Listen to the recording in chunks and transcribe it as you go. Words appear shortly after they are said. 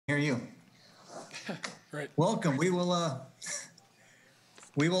you. Right. Welcome. We will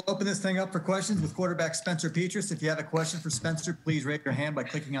open this thing up for questions with quarterback Spencer Petras. If you have a question for Spencer, please raise your hand by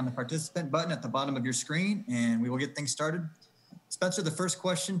clicking on the participant button at the bottom of your screen, and we will get things started. Spencer, the first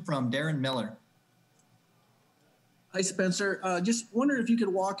question from Darren Miller. Hi, Spencer. Just wondering if you could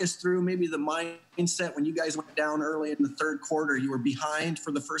walk us through maybe the mindset when you guys went down early in the third quarter. You were behind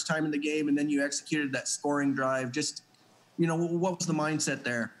for the first time in the game, and then you executed that scoring drive. Just, what was the mindset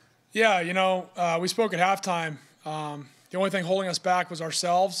there? Yeah, we spoke at halftime. The only thing holding us back was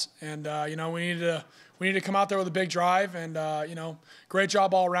ourselves, and we needed to come out there with a big drive, and great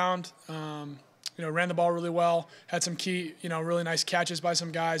job all around. Ran the ball really well, had some key, really nice catches by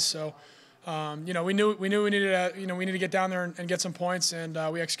some guys. So, we knew we needed to get down there and get some points, and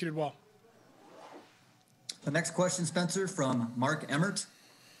we executed well. The next question, Spencer, from Mark Emmert.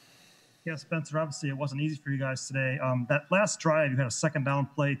 Yeah, Spencer, obviously it wasn't easy for you guys today. That last drive, you had a second down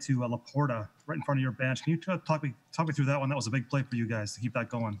play to Laporta right in front of your bench. Can you talk me through that one? That was a big play for you guys to keep that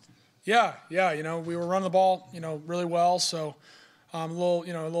going. Yeah, we were running the ball, really well. So a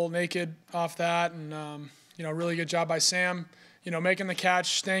little naked off that, and really good job by Sam. Making the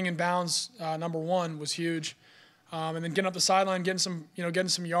catch, staying in bounds, number one was huge, and then getting up the sideline, getting some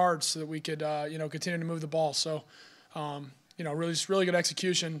yards so that we could continue to move the ball. So. Really good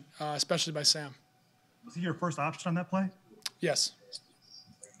execution, especially by Sam. Was he your first option on that play? Yes.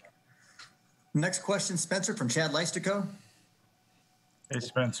 Next question, Spencer, from Chad Leistico. Hey,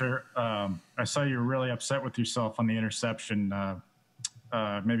 Spencer. I saw you were really upset with yourself on the interception.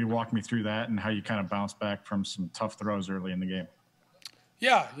 Maybe walk me through that and how you kind of bounced back from some tough throws early in the game.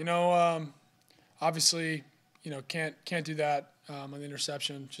 Yeah, obviously, can't do that on the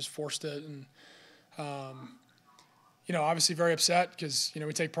interception. Just forced it, and obviously very upset because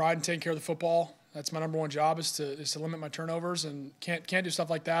we take pride in taking care of the football. That's my number one job is to limit my turnovers, and can't do stuff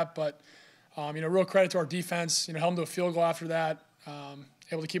like that. But real credit to our defense. Held them to a field goal after that,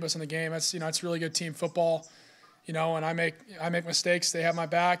 able to keep us in the game. That's it's really good team football. And I make mistakes. They have my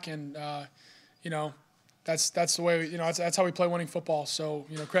back, and that's the way that's how we play winning football. So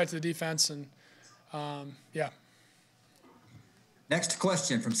credit to the defense, and yeah. Next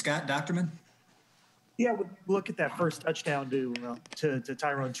question from Scott Docterman. Yeah, look at that first touchdown to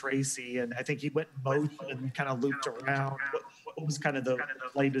Tyrone Tracy, and I think he went in motion and kind of looped around. What was kind of the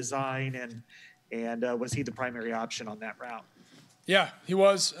play design, and was he the primary option on that route? Yeah, he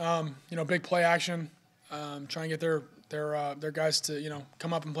was. Big play action, trying to get their guys to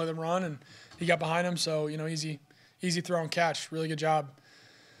come up and play the run, and he got behind him. So easy throw and catch. Really good job.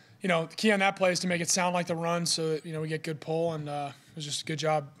 The key on that play is to make it sound like the run, so that we get good pull, and it was just a good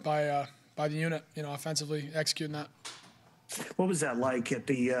job by the unit, offensively executing that. What was that like at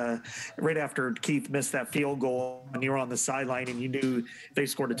the right after Keith missed that field goal and you were on the sideline and you knew if they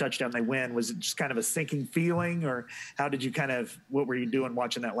scored a touchdown, they win? Was it just kind of a sinking feeling, or how did you what were you doing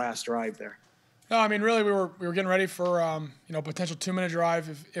watching that last drive there? No, I mean, really, we were getting ready for potential 2-minute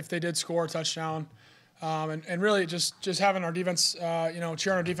drive if they did score a touchdown, and really just having our defense,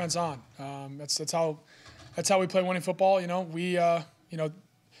 cheering our defense on. That's how we play winning football.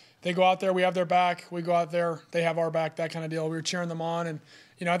 They go out there, we have their back. We go out there, they have our back. That kind of deal. We were cheering them on, and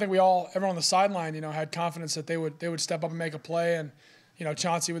I think everyone on the sideline, had confidence that they would step up and make a play. And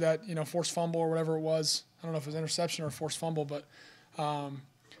Chauncey with that forced fumble or whatever it was. I don't know if it was interception or a forced fumble, but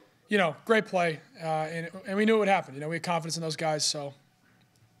great play, and we knew it would happen. We had confidence in those guys. So,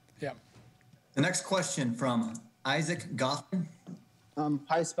 yeah. The next question from Isaac Goffman.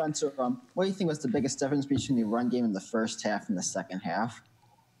 Hi, Spencer. What do you think was the biggest difference between the run game in the first half and the second half?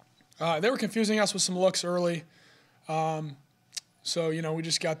 They were confusing us with some looks early, so we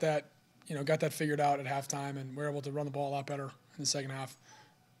just got that figured out at halftime, and we were able to run the ball a lot better in the second half.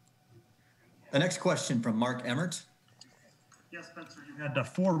 The next question from Mark Emmert. Yes, Spencer, you had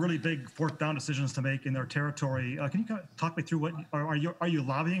 4 really big fourth down decisions to make in their territory. Can you talk me through what are you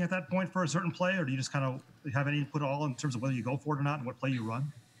lobbying at that point for a certain play, or do you just kind of have any input at all in terms of whether you go for it or not and what play you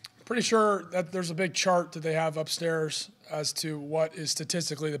run? Pretty sure that there's a big chart that they have upstairs as to what is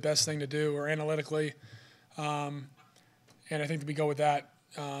statistically the best thing to do or analytically, and I think that we go with that.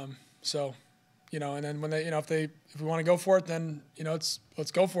 And then when they, if we want to go for it, then let's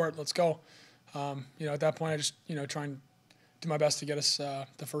go for it. Let's go. At that point, I just try and do my best to get us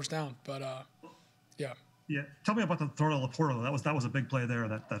the first down. But yeah. Yeah. Tell me about the throw to Laporta. That was a big play there.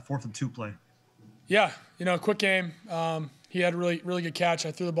 That 4th and 2 play. Yeah. Quick game. He had a really good catch.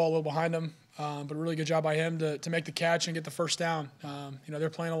 I threw the ball a little behind him, but a really good job by him to make the catch and get the first down. They're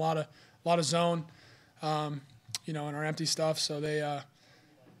playing a lot of zone, in our empty stuff. So they,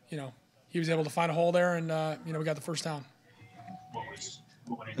 he was able to find a hole there, and we got the first down.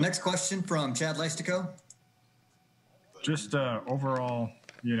 The next question from Chad Leistico. Just overall,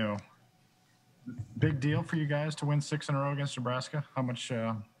 big deal for you guys to win 6 in a row against Nebraska. How much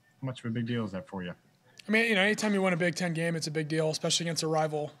of a big deal is that for you? I mean, anytime you win a Big Ten game, it's a big deal, especially against a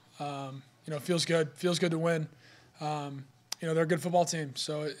rival. It feels good. Feels good to win. They're a good football team,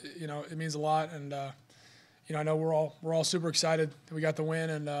 so it means a lot. And I know we're all super excited that we got the win,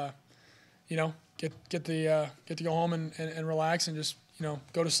 and get to go home and relax and just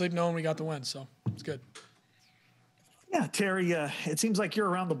go to sleep knowing we got the win. So it's good. Yeah, Terry, it seems like you're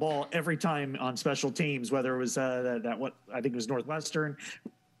around the ball every time on special teams, whether it was what I think it was Northwestern,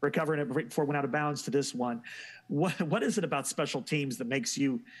 recovering it before it went out of bounds to this one. What is it about special teams that makes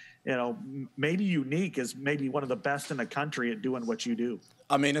you, maybe unique as maybe one of the best in the country at doing what you do?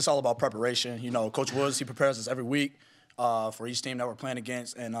 I mean, it's all about preparation. Coach Woods, he prepares us every week for each team that we're playing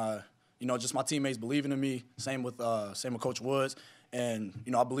against. And, just my teammates believing in me, same with Coach Woods. And,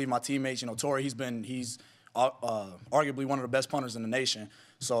 I believe my teammates, Torrey, he's arguably one of the best punters in the nation.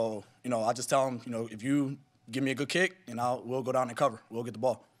 So, I just tell him, if you give me a good kick, and we'll go down and cover. We'll get the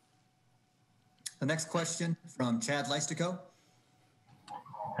ball. The next question from Chad Leistico.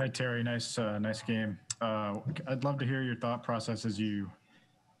 Hi, Terry. Nice game. I'd love to hear your thought process as you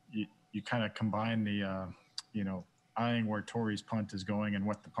kind of combine the, eyeing where Torrey's punt is going and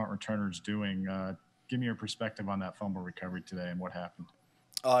what the punt returner is doing. Give me your perspective on that fumble recovery today and what happened.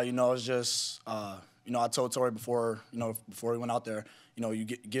 It's just, I told Torrey before he went out there, you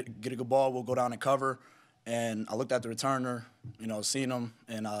get a good ball, we'll go down and cover. And I looked at the returner, seen him,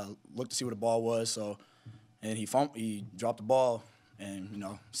 and I looked to see what the ball was. So, and he dropped the ball,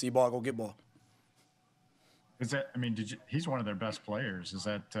 and see ball, go get ball. He's one of their best players. Was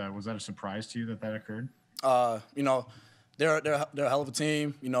that a surprise to you that occurred? They're a hell of a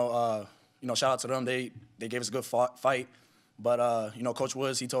team. Shout out to them. They gave us a good fight. But Coach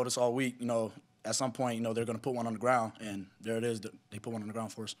Woods, he told us all week, at some point, they're going to put one on the ground, and there it is. They put one on the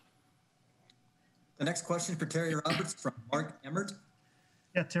ground for us. The next question for Terry Roberts from Mark Emmert.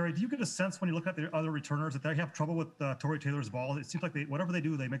 Yeah, Terry, do you get a sense when you look at the other returners that they have trouble with Torrey Taylor's ball? It seems like whatever they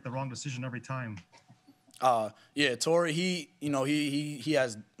do, they make the wrong decision every time. Yeah, Torrey, he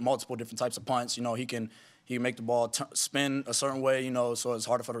has multiple different types of punts. He can make the ball spin a certain way, so it's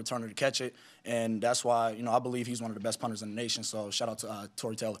harder for the returner to catch it. And that's why, I believe he's one of the best punters in the nation. So shout out to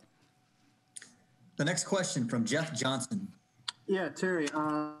Torrey Taylor. The next question from Jeff Johnson. Yeah, Terry,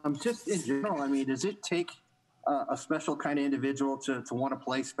 just in general, does it take a special kind of individual to want to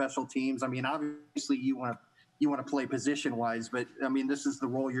play special teams? Obviously you want to play position-wise, but, this is the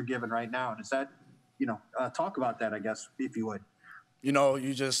role you're given right now. Does that, talk about that, I guess, if you would.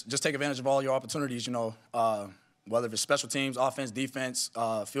 You just take advantage of all your opportunities, whether it's special teams, offense, defense,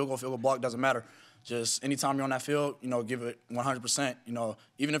 field goal block, doesn't matter. Just anytime you're on that field, give it 100%.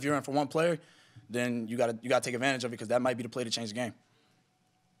 Even if you're in for one player, then you got to take advantage of it because that might be the play to change the game.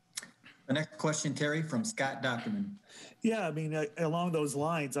 The next question, Terry, from Scott Dockerman. Yeah, along those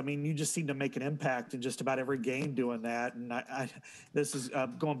lines, you just seem to make an impact in just about every game doing that. And this is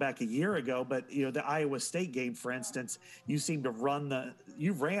going back a year ago, but the Iowa State game, for instance, you seem to ran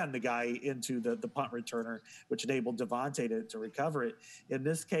the guy into the punt returner, which enabled Devontae to recover it. In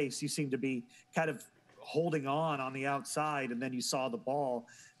this case, you seem to be kind of holding on the outside, and then you saw the ball.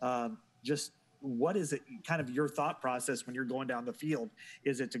 What is it kind of your thought process when you're going down the field?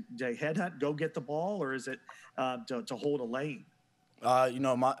 Is it to headhunt, go get the ball, or is it to hold a lane?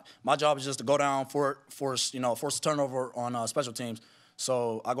 My job is just to go down, force a turnover on special teams.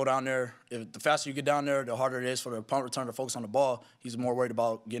 So I go down there. The faster you get down there, the harder it is for the punt returner to focus on the ball. He's more worried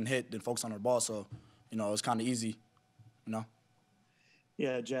about getting hit than focus on the ball. So, it's kind of easy,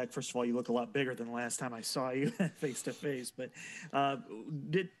 Yeah, Jack, first of all, you look a lot bigger than the last time I saw you face to face. But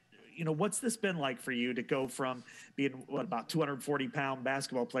what's this been like for you to go from being about 240-pound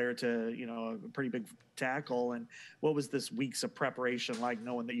basketball player to, a pretty big tackle? And what was this weeks of preparation like,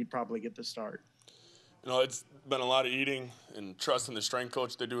 knowing that you'd probably get the start? It's been a lot of eating and trusting the strength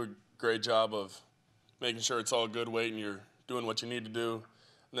coach. They do a great job of making sure it's all good weight and you're doing what you need to do.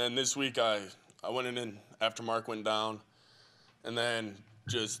 And then this week I went in after Mark went down and then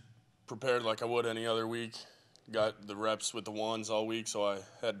just prepared like I would any other week. Got the reps with the ones all week, so I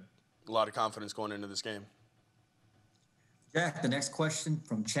had a lot of confidence going into this game. Jack, the next question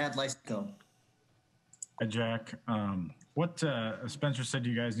from Chad Leistico. Hi, Jack. What Spencer said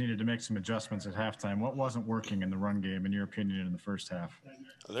you guys needed to make some adjustments at halftime. What wasn't working in the run game, in your opinion, in the first half?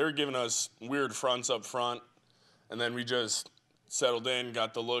 They were giving us weird fronts up front, and then we just settled in,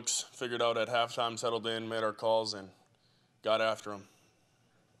 got the looks figured out at halftime, settled in, made our calls, and got after them.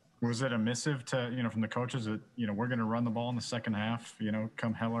 Was it a missive to, from the coaches that, we're going to run the ball in the second half,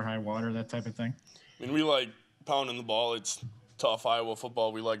 come hell or high water, that type of thing? I mean, we like pounding the ball. It's tough Iowa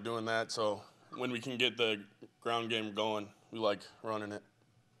football. We like doing that. So when we can get the ground game going, we like running it.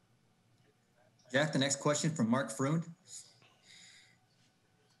 Jack, the next question from Mark Freund.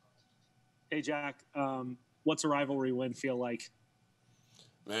 Hey, Jack. What's a rivalry win feel like?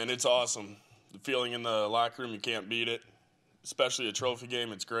 Man, it's awesome. The feeling in the locker room, you can't beat it. Especially a trophy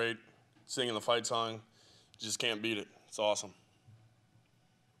game, it's great. Singing the fight song, you just can't beat it. It's awesome.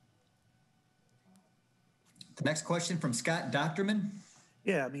 The next question from Scott Docterman.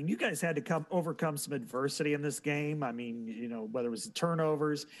 Yeah, I mean, you guys had to overcome some adversity in this game. I mean, whether it was the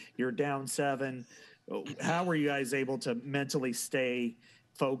turnovers, you're down 7. How were you guys able to mentally stay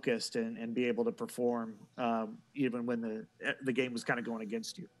focused and be able to perform even when the game was kind of going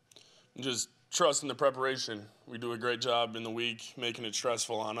against you? Just trusting the preparation. We do a great job in the week making it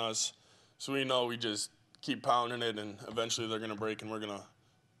stressful on us. So we know we just keep pounding it, and eventually they're going to break and we're going to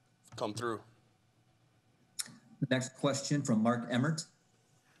come through. The next question from Mark Emmert.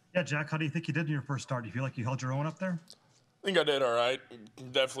 Yeah, Jack, how do you think you did in your first start? Do you feel like you held your own up there? I think I did all right.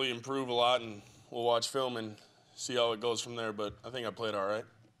 Definitely improve a lot, and we'll watch film and see how it goes from there, but I think I played all right.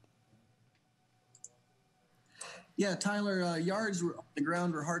 Yeah, Tyler, yards on the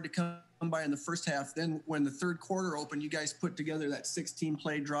ground were hard to come by in the first half. Then when the third quarter opened, you guys put together that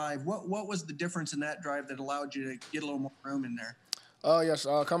 16-play drive. What was the difference in that drive that allowed you to get a little more room in there? Yes,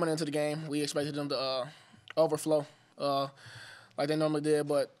 coming into the game, we expected them to overflow like they normally did,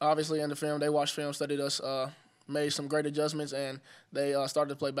 but obviously in the film, they watched film, studied us, made some great adjustments, and they started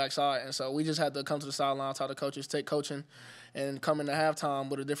to play backside. And so we just had to come to the sideline, tell the coaches, take coaching, and come into halftime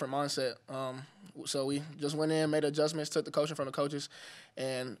with a different mindset. So we just went in, made adjustments, took the coaching from the coaches,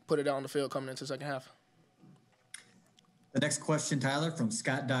 and put it out on the field coming into the second half. The next question, Tyler, from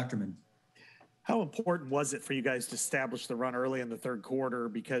Scott Docterman. How important was it for you guys to establish the run early in the third quarter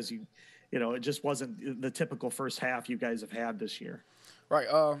because it just wasn't the typical first half you guys have had this year? Right.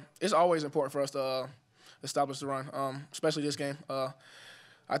 It's always important for us to establish the run, especially this game.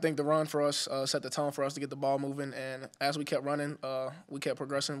 I think the run for us set the tone for us to get the ball moving, and as we kept running, we kept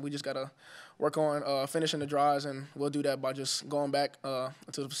progressing. We just got to work on finishing the drives, and we'll do that by just going back to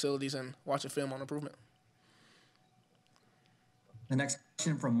the facilities and watching film on improvement. The next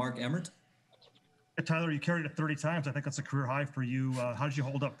question from Mark Emmert. Hey, Tyler, you carried it 30 times. I think that's a career high for you. How did you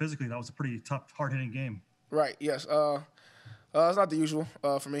hold up physically? That was a pretty tough, hard-hitting game. Right, yes. It's not the usual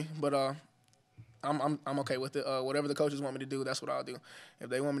for me, but I'm okay with it. Whatever the coaches want me to do, that's what I'll do. If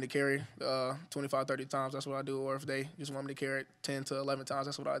they want me to carry 25, 30 times, that's what I do. Or if they just want me to carry it 10 to 11 times,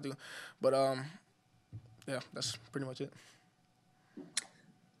 that's what I do. But, yeah, that's pretty much it.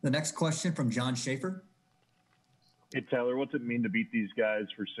 The next question from John Schaefer. Hey, Tyler, what's it mean to beat these guys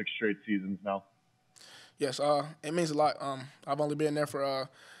for 6 straight seasons now? Yes, it means a lot. I've only been there for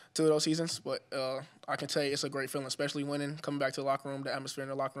 2 of those seasons, but I can tell you it's a great feeling, especially winning, coming back to the locker room. The atmosphere in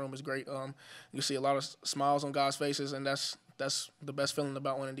the locker room is great. You see a lot of smiles on guys' faces, and that's the best feeling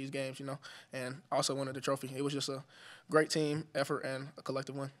about winning these games, and also winning the trophy. It was just a great team effort and a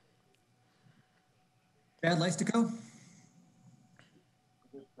collective win. Chad Leistikow.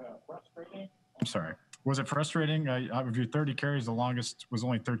 I'm sorry. Was it frustrating? Of your 30 carries, the longest was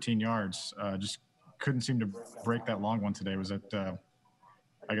only 13 yards. Just couldn't seem to break that long one today. Was it,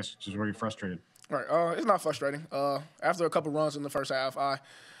 I guess, just were you frustrated? Right. It's not frustrating. After a couple runs in the first half, I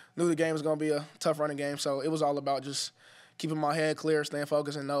knew the game was going to be a tough running game, so it was all about just keeping my head clear, staying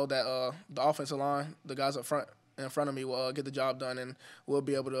focused, and know that the offensive line, the guys up front in front of me, will get the job done, and we'll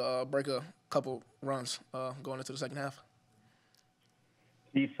be able to break a couple runs going into the second half.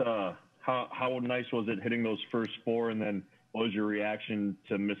 Keith, how nice was it hitting those first 4, and then what was your reaction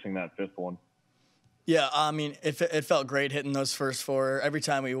to missing that 5th one? Yeah, I mean, it felt great hitting those first 4. Every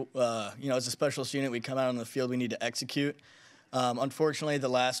time we, as a specialist unit, we come out on the field, we need to execute. Unfortunately, the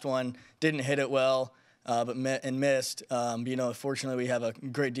last one didn't hit it well, but missed. Fortunately, we have a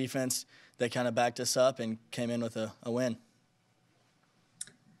great defense that kind of backed us up and came in with a win.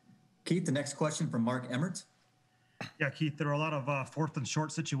 Keith, the next question from Mark Emmert. Yeah, Keith, there are a lot of 4th and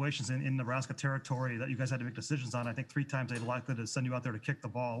short situations in Nebraska territory that you guys had to make decisions on. I think 3 times they elected to send you out there to kick the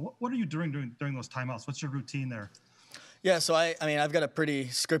ball. What are you doing during those timeouts? What's your routine there? Yeah, so I've got a pretty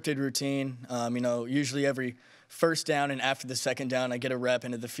scripted routine. Usually every first down and after the second down, I get a rep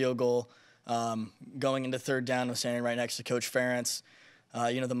into the field goal. Going into third down, I'm standing right next to Coach Ferentz.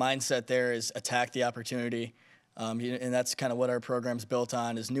 The mindset there is attack the opportunity. And that's kind of what our program's built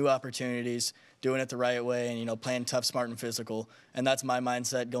on, is new opportunities, doing it the right way, and playing tough, smart, and physical. And that's my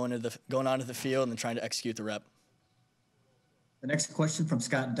mindset going onto the field and trying to execute the rep. The next question from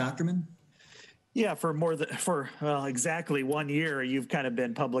Scott Docterman. Yeah, for exactly 1 year, you've kind of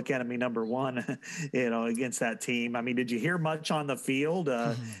been public enemy number one, against that team. I mean, did you hear much on the field?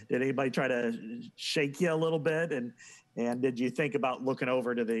 Did anybody try to shake you a little bit? And did you think about looking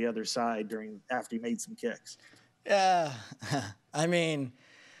over to the other side after you made some kicks? Yeah, I mean,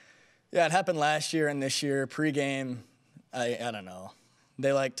 yeah, it happened last year and this year. Pregame, I don't know.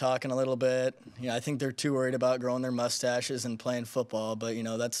 They like talking a little bit. I think they're too worried about growing their mustaches and playing football. But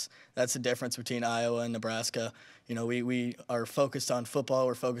that's the difference between Iowa and Nebraska. We are focused on football.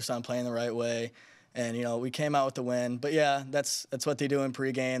 We're focused on playing the right way, and we came out with the win. But yeah, that's what they do in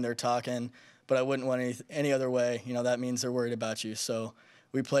pregame. They're talking, but I wouldn't want any other way. That means they're worried about you. So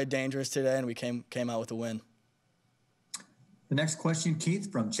we played dangerous today, and we came out with a win. The next question,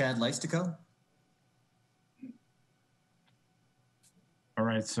 Keith, from Chad Leistico. All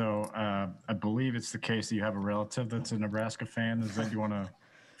right, so I believe it's the case that you have a relative that's a Nebraska fan. Is that you want to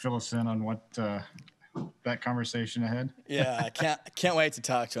fill us in on what that conversation ahead? Yeah, I can't wait to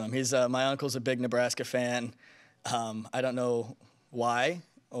talk to him. He's my uncle's a big Nebraska fan. I don't know why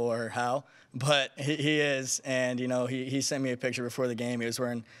or how, but he is. And he sent me a picture before the game. He was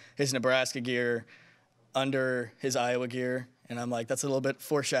wearing his Nebraska gear under his Iowa gear, and I'm like, that's a little bit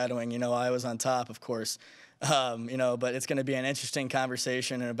foreshadowing. Iowa's on top, of course. But it's going to be an interesting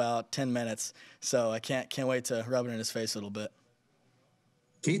conversation in about 10 minutes. So I can't wait to rub it in his face a little bit.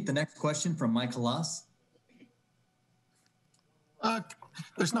 Keith, the next question from Mike Halas.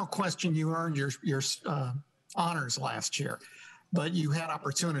 There's no question you earned your honors last year, but you had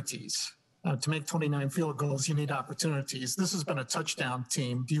opportunities. To make 29 field goals, you need opportunities. This has been a touchdown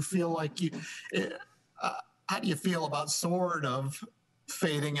team. Do you feel like how do you feel about sort of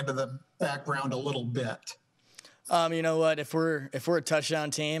fading into the background a little bit? You know what? If we're a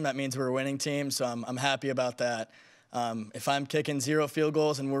touchdown team, that means we're a winning team. So I'm happy about that. If I'm kicking 0 field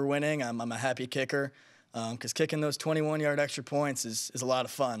goals and we're winning, I'm a happy kicker. Because kicking those 21-yard extra points is a lot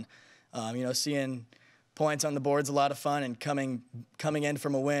of fun. Seeing points on the board's a lot of fun, and coming in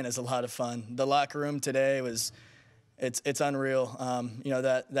from a win is a lot of fun. The locker room today it's unreal.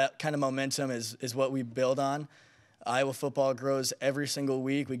 That kind of momentum is what we build on. Iowa football grows every single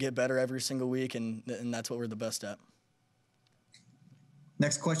week. We get better every single week, and that's what we're the best at.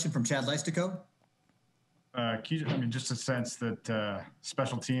 Next question from Chad Leistico. Just a sense that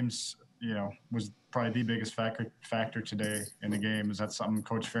special teams, was probably the biggest factor today in the game. Is that something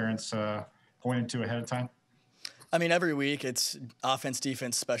Coach Ferentz pointed to ahead of time? Every week it's offense,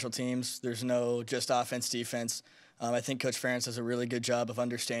 defense, special teams. There's no just offense, defense. I think Coach Ferentz does a really good job of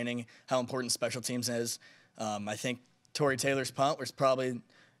understanding how important special teams is. I think Tory Taylor's punt was probably,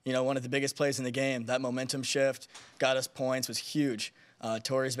 one of the biggest plays in the game. That momentum shift got us points, was huge.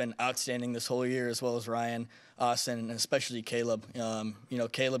 Tory's been outstanding this whole year, as well as Ryan, Austin, and especially Caleb.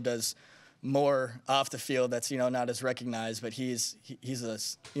 Caleb does more off the field that's, not as recognized, but he's a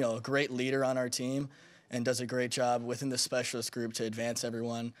great leader on our team and does a great job within the specialist group to advance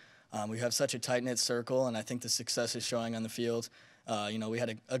everyone. We have such a tight-knit circle, and I think the success is showing on the field. We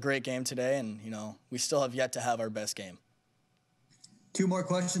had a great game today, and, we still have yet to have our best game. 2 more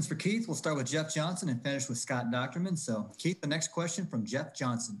questions for Keith. We'll start with Jeff Johnson and finish with Scott Docterman. So, Keith, the next question from Jeff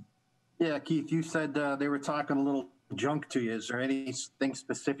Johnson. Yeah, Keith, you said they were talking a little junk to you. Is there anything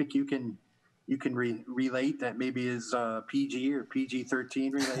specific you can relate that maybe is PG or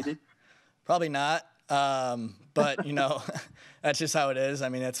PG-13 related? Probably not, but, that's just how it is.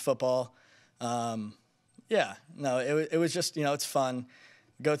 It's football. It was just, it's fun.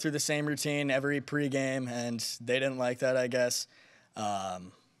 Go through the same routine every pregame, and they didn't like that, I guess.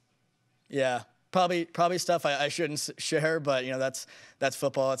 Probably stuff I shouldn't share, but, that's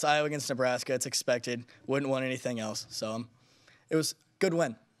football. It's Iowa against Nebraska. It's expected. Wouldn't want anything else. So it was a good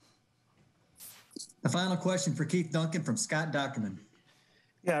win. The final question for Keith Duncan from Scott Docterman.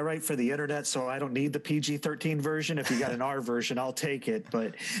 Yeah, I write for the internet, so I don't need the PG-13 version. If you got an R version, I'll take it.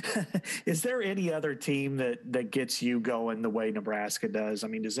 But is there any other team that gets you going the way Nebraska does?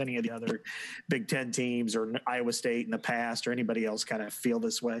 Does any of the other Big Ten teams or Iowa State in the past or anybody else kind of feel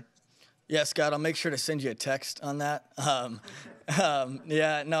this way? Yeah, Scott, I'll make sure to send you a text on that.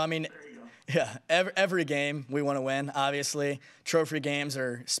 Every game we want to win, obviously. Trophy games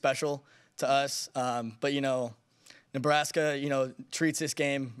are special to us. But Nebraska, treats this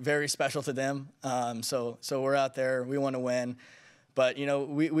game very special to them. So we're out there. We want to win. But,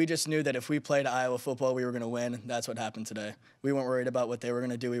 we just knew that if we played Iowa football, we were going to win. That's what happened today. We weren't worried about what they were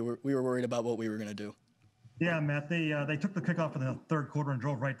going to do. We were worried about what we were going to do. Yeah, Matt, they took the kickoff in the third quarter and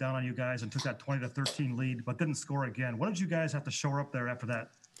drove right down on you guys and took that 20-13 lead, but didn't score again. What did you guys have to shore up there after that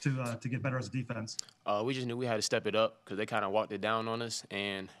to get better as a defense? We just knew we had to step it up because they kind of walked it down on us.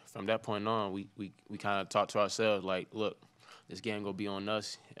 And from that point on, we kind of talked to ourselves like, look, this game going to be on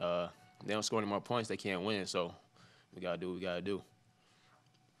us. They don't score any more points, they can't win. So we got to do what we got to do.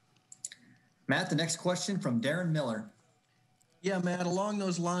 Matt, the next question from Darren Miller. Yeah, Matt, along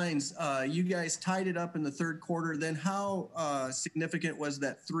those lines, you guys tied it up in the third quarter. Then how significant was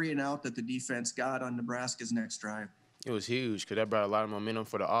that 3-and-out that the defense got on Nebraska's next drive? It was huge because that brought a lot of momentum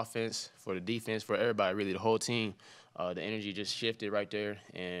for the offense, for the defense, for everybody, really, the whole team. The energy just shifted right there,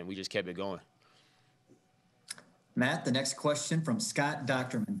 and we just kept it going. Matt, the next question from Scott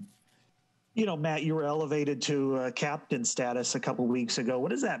Docterman. You know, Matt, you were elevated to captain status a couple weeks ago.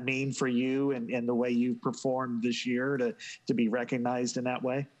 What does that mean for you and the way you've performed this year to be recognized in that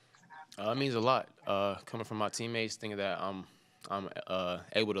way? It means a lot. Coming from my teammates, thinking that I'm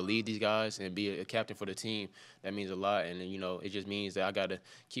able to lead these guys and be a captain for the team, that means a lot. And, you know, it just means that I got to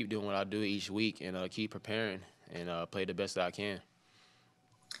keep doing what I do each week and keep preparing and play the best that I can.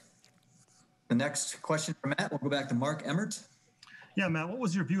 The next question from Matt, we'll go back to Mark Emmert. Yeah, Matt, what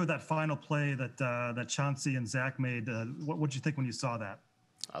was your view of that final play that Chauncey and Zach made? What did you think when you saw that?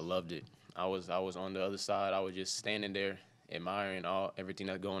 I loved it. I was on the other side. I was just standing there admiring everything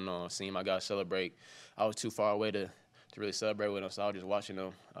that's going on, seeing my guys celebrate. I was too far away to really celebrate with them, so I was just watching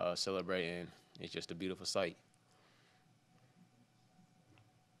them celebrate, and it's just a beautiful sight.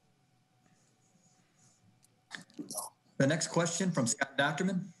 The next question from Scott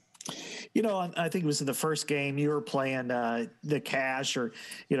Docterman. You know, I think it was in the first game you were playing the cash or,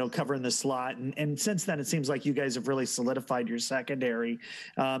 you know, covering the slot. And since then, it seems like you guys have really solidified your secondary.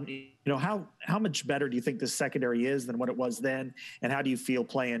 You know, how much better do you think the secondary is than what it was then? And how do you feel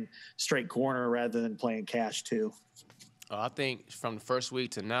playing straight corner rather than playing cash too? I think from the first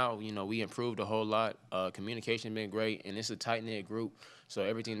week to now, you know, we improved a whole lot. Communication been great, and it's a tight-knit group. So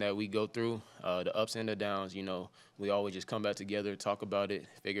everything that we go through, the ups and the downs, you know, we always just come back together, talk about it,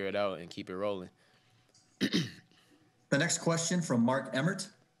 figure it out, and keep it rolling. The next question from Mark Emmert.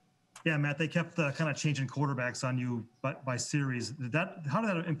 Yeah, Matt, they kept kind of changing quarterbacks on you by series. How did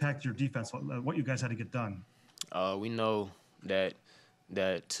that impact your defense, what you guys had to get done? We know that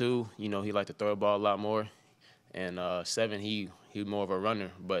 2, you know, he liked to throw the ball a lot more. And 7, he more of a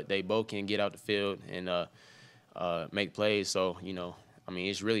runner. But they both can get out the field and make plays. So, you know, I mean,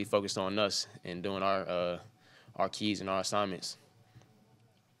 it's really focused on us and doing our keys and our assignments.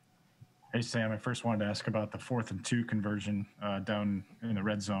 Hey, Sam, I first wanted to ask about the 4th and 2 conversion down in the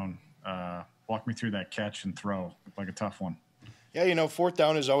red zone. Walk me through that catch and throw. Looked like a tough one. Yeah, you know, 4th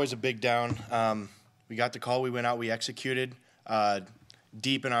down is always a big down. We got the call. We went out. We executed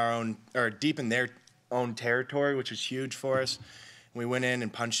deep in their own territory, which was huge for us. We went in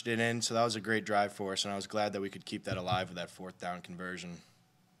and punched it in, so that was a great drive for us, and I was glad that we could keep that alive with that 4th down conversion.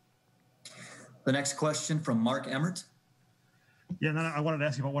 The next question from Mark Emmert. Yeah, and then I wanted to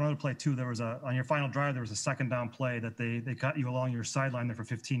ask you about one other play too. There was on your final drive, there was a 2nd down play that they cut you along your sideline there for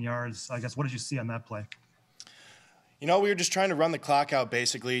 15 yards. I guess, what did you see on that play? You know, we were just trying to run the clock out,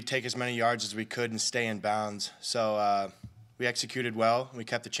 basically, take as many yards as we could and stay in bounds. So we executed well, and we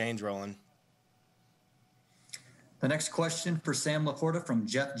kept the chains rolling. The next question for Sam Laporta from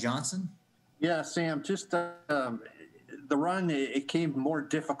Jeff Johnson. Yeah, Sam, just the run, it came more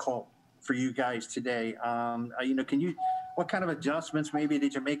difficult for you guys today. You know, what kind of adjustments maybe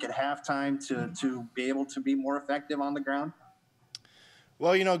did you make at halftime to be able to be more effective on the ground?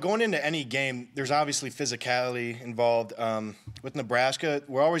 Well, you know, going into any game, there's obviously physicality involved. With Nebraska,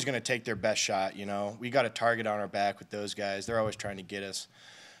 we're always going to take their best shot, you know. We got a target on our back with those guys. They're always trying to get us.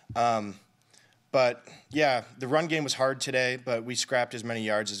 But, yeah, the run game was hard today, but we scrapped as many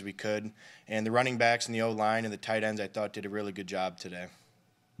yards as we could. And the running backs and the O-line and the tight ends, I thought, did a really good job today.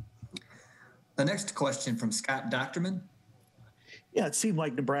 The next question from Scott Docterman. Yeah, it seemed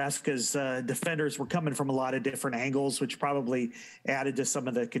like Nebraska's defenders were coming from a lot of different angles, which probably added to some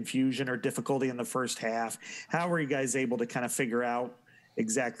of the confusion or difficulty in the first half. How were you guys able to kind of figure out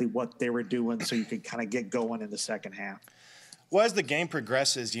exactly what they were doing so you could kind of get going in the second half? Well, as the game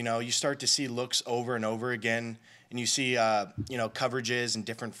progresses, you know, you start to see looks over and over again, and you see, you know, coverages and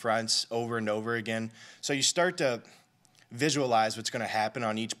different fronts over and over again. So you start to visualize what's going to happen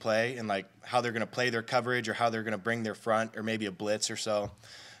on each play and, like, how they're going to play their coverage or how they're going to bring their front or maybe a blitz or so.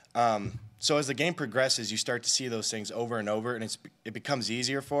 So as the game progresses, you start to see those things over and over, and it becomes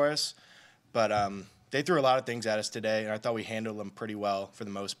easier for us. But they threw a lot of things at us today, and I thought we handled them pretty well for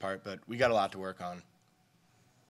the most part, but we got a lot to work on.